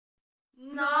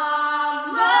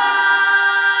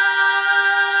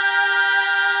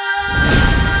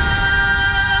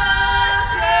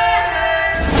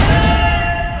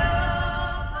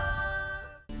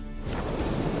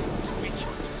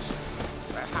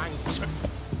hanged.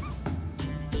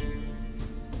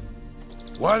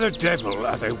 Why the devil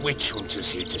are there witch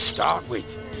hunters here to start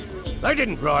with? They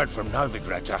didn't ride from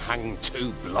Novigrad to hang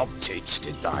two blob-tits,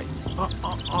 did they?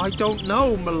 I don't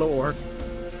know, my lord.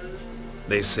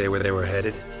 They say where they were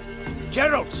headed?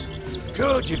 Geralt!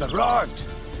 Good, you've arrived.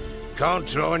 Can't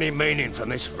draw any meaning from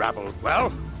this rabble.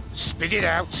 Well, spit it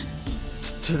out.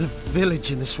 To the village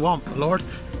in the swamp, my lord.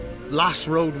 Lass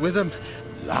rode with him.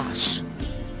 Lass?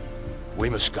 We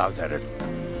must go there.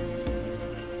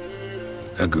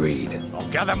 Agreed. I'll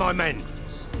gather my men.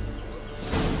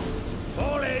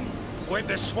 Fall in, with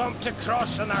the swamp to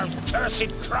cross and those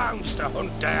cursed crowns to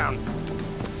hunt down.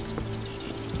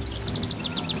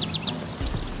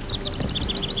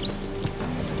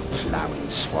 Ploughing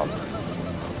swamp.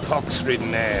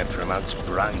 Pox-ridden air promotes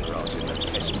brain rot in the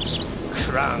peasants.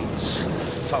 Crowns,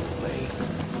 fuck me.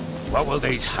 What will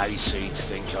these hayseeds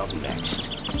think of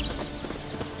next?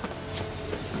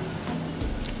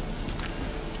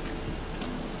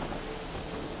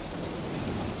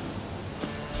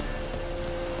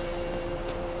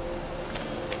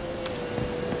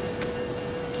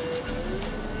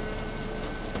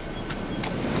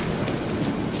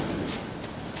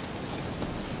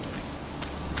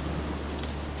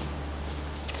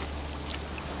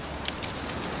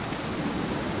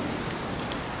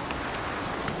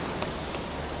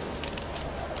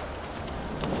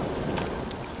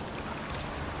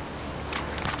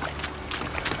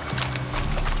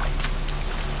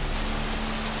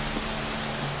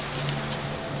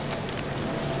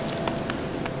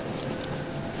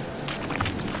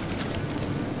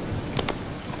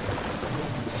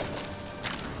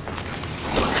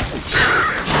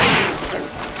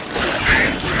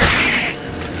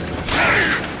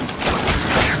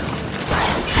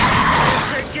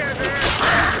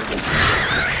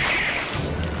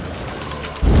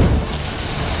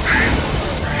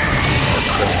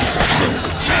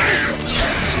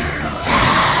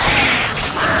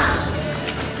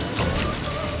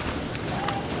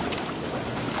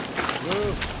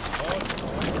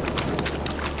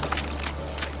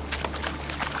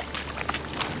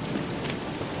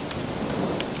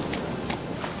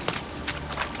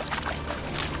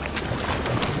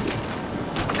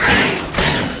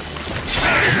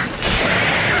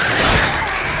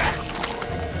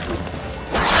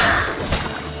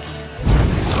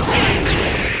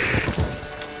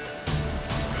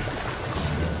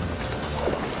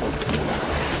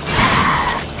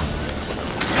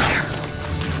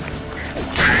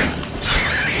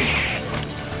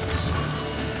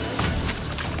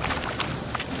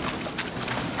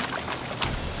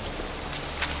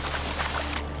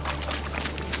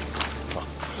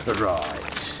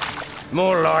 Right.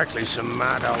 More likely some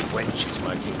mad old wenches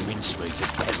making mincemeat at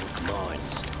peasant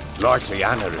mines. Likely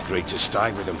Anna agreed to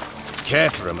stay with them, care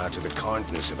for them out of the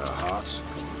kindness of her heart.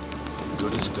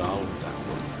 Good as gold, that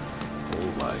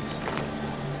one. Always.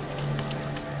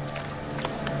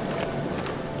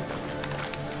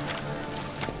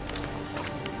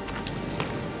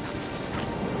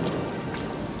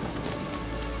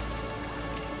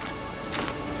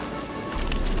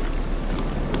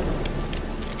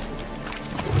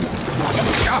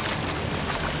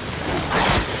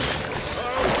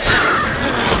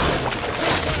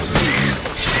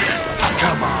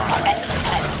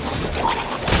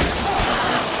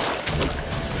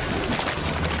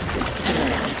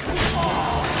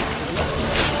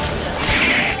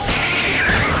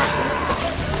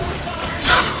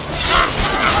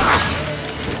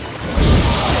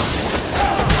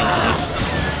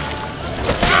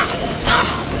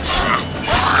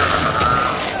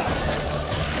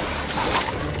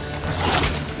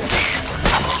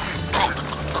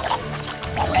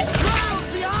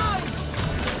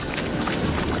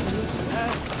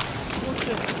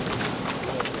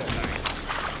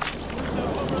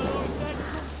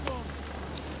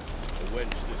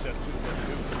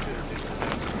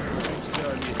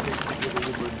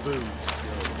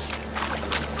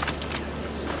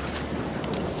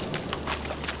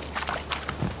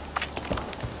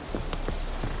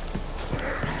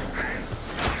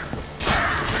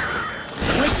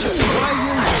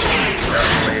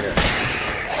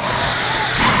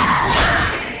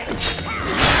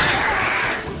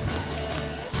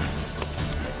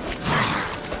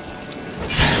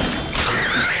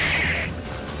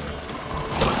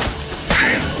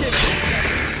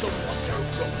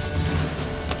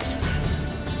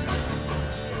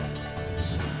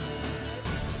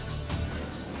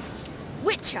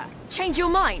 Change your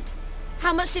mind?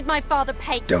 How much did my father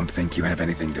pay? Don't think you have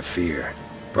anything to fear.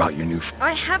 Brought your new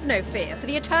I have no fear, for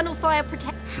the eternal fire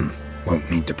protect.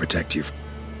 Won't need to protect you.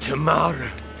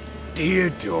 Tamara, Dear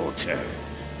daughter,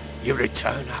 you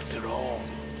return after all.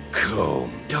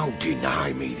 Come, don't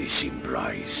deny me this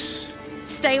embrace.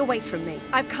 Stay away from me.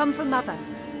 I've come for Mother.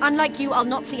 Unlike you, I'll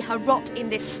not see her rot in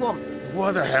this swamp.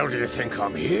 Why the hell do you think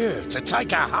I'm here? To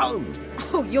take her home?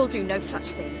 Oh, you'll do no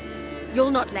such thing.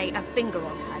 You'll not lay a finger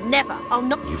on her. Never. I'll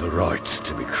not... You've a right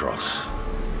to be cross.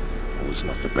 I was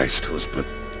not the best husband.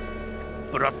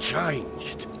 But I've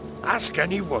changed. Ask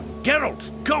anyone.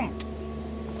 Geralt, come!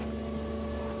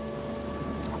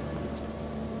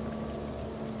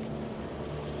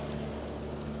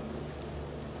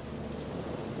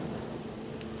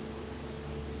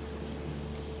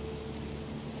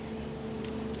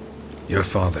 Your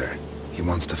father, he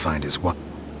wants to find his wife.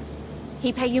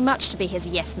 He pay you much to be his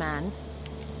yes man.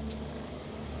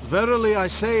 Verily I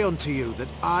say unto you that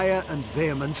ire and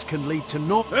vehemence can lead to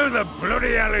naught. Who the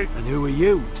bloody hell is... And who are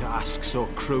you to ask so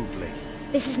crudely?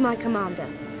 This is my commander.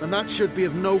 And that should be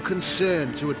of no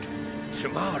concern to a...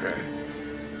 Tamara,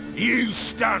 you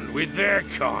stand with their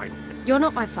kind. You're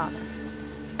not my father.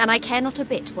 And I care not a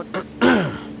bit what...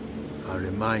 I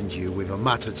remind you we've a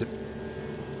matter to...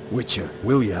 Witcher,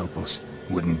 will you help us?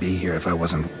 Wouldn't be here if I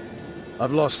wasn't...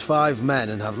 I've lost 5 men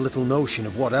and have little notion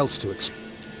of what else to expect.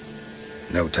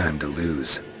 No time to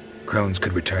lose. Crones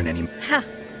could return any... Ha!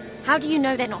 How do you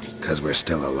know they're not... Because we're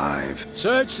still alive.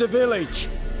 Search the village!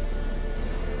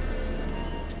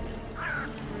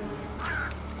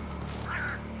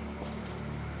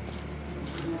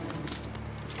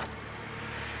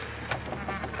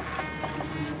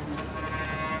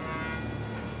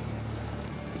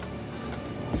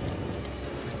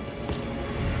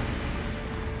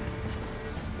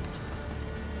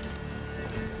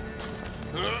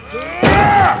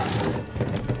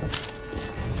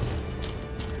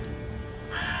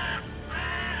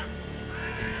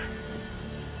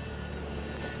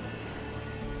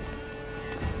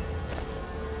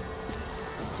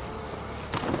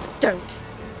 Don't.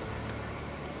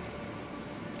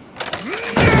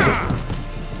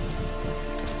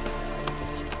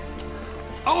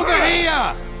 Over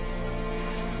here!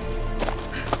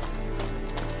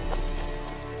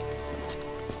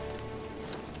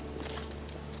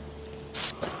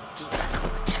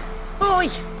 Oi!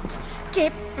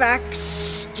 Get back,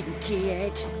 stinky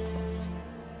head.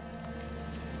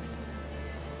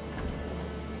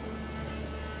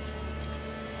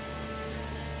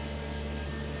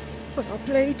 But I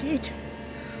pleaded.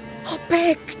 I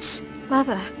begged.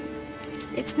 Mother,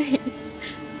 it's me.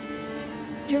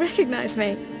 You recognize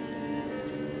me?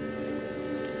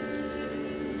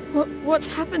 What's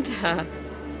happened to her?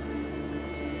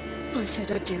 I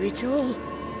said I'd do it all.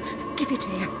 Give it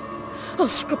here. I'll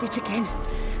scrub it again.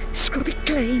 Scrub it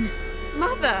clean.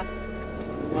 Mother!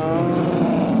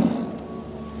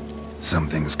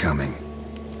 Something's coming.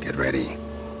 Get ready.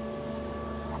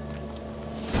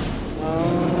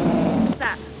 What's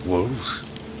that? Wolves,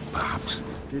 perhaps.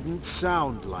 Didn't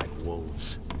sound like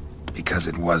wolves. Because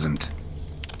it wasn't.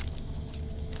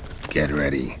 Get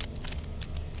ready.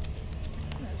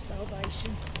 No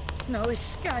salvation. No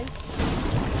escape.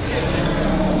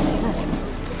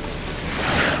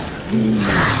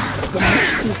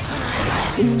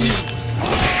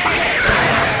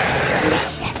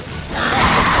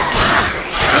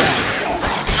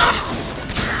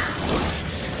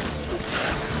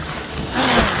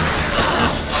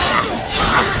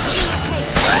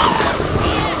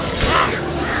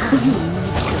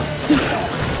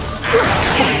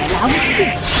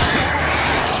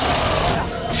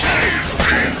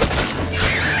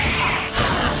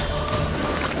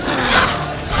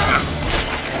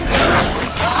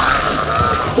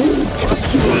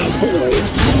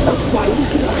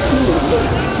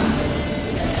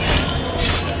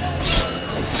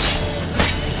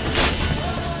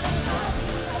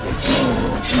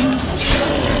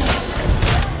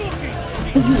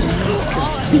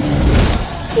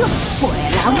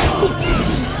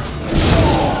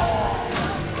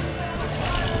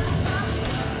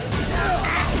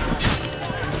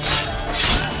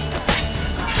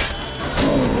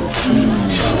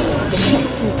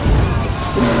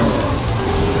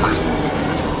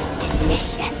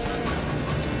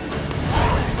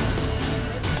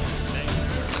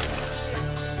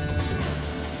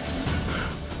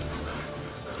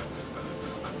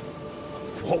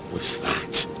 What was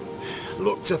that?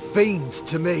 Looked a fiend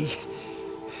to me.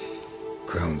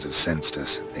 Crones have sensed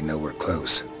us. They know we're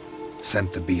close.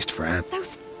 Sent the beast for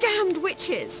Those damned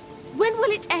witches! When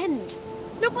will it end?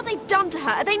 Look what they've done to her.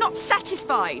 Are they not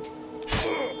satisfied?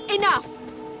 Enough!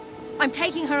 I'm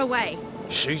taking her away.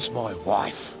 She's my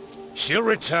wife. She'll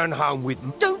return home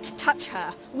with... Don't touch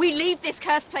her. We leave this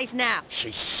cursed place now.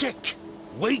 She's sick,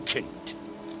 weakened.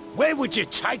 Where would you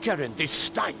take her in this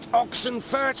state?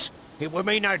 Oxenfurt? It would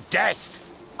mean her death.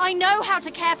 I know how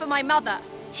to care for my mother.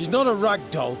 She's not a rag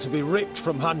doll to be ripped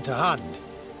from hand to hand.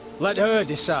 Let her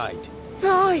decide.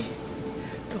 Pie!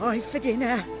 Pie for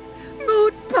dinner.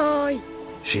 Mood pie!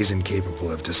 She's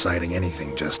incapable of deciding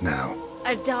anything just now.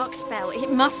 A dark spell,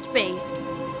 it must be.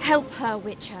 Help her,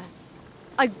 Witcher.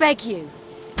 I beg you.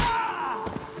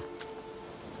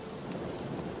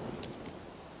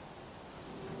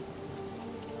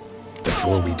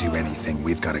 Before we do anything,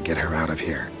 we've got to get her out of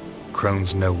here.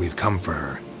 Crones know we've come for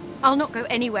her. I'll not go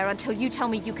anywhere until you tell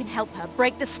me you can help her.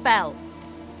 Break the spell.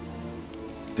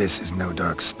 This is no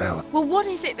dark spell. Well, what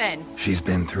is it then? She's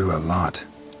been through a lot.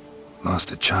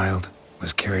 Lost a child,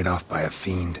 was carried off by a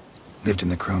fiend, lived in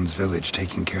the Crone's village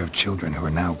taking care of children who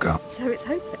are now gone. So it's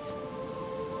hopeless.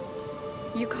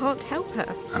 You can't help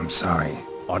her. I'm sorry.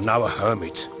 I know a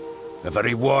hermit. A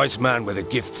very wise man with a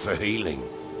gift for healing.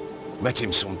 Met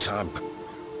him sometime.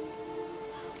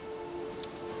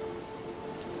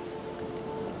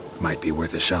 Might be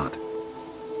worth a shot.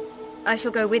 I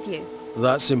shall go with you.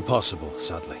 That's impossible,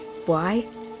 sadly. Why?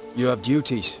 You have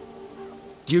duties.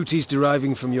 Duties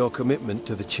deriving from your commitment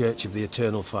to the Church of the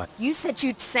Eternal Fire. You said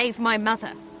you'd save my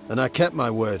mother. And I kept my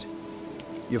word.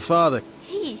 Your father,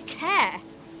 He care.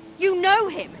 You know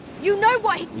him. You know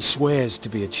what he swears to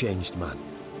be a changed man.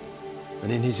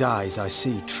 And in his eyes I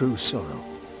see true sorrow.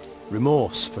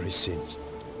 Remorse for his sins.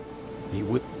 He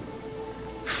will...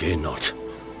 Fear not.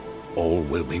 All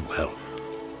will be well.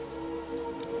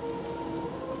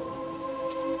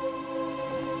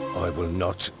 I will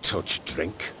not touch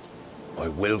drink. I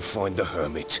will find the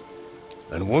hermit.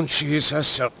 And once she is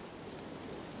herself...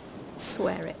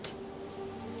 Swear it.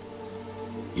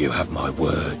 You have my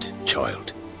word,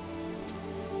 child.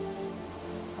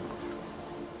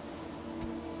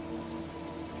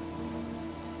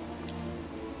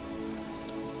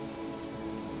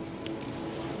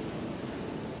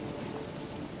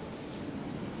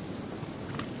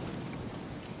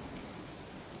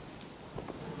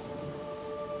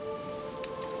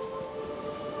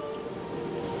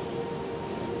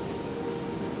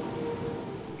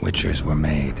 Witchers were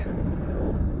made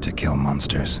to kill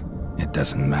monsters. It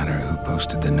doesn't matter who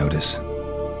posted the notice.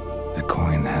 The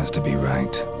coin has to be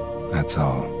right. That's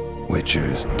all.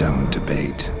 Witchers don't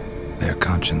debate. Their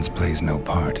conscience plays no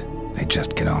part. They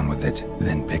just get on with it,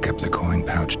 then pick up the coin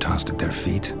pouch tossed at their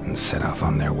feet and set off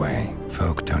on their way.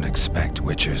 Folk don't expect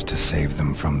witchers to save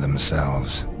them from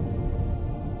themselves.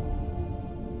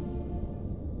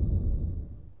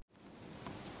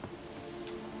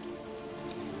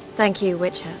 Thank you,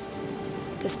 Witcher.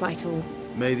 Despite all.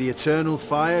 May the Eternal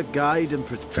Fire guide and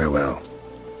protect... Farewell.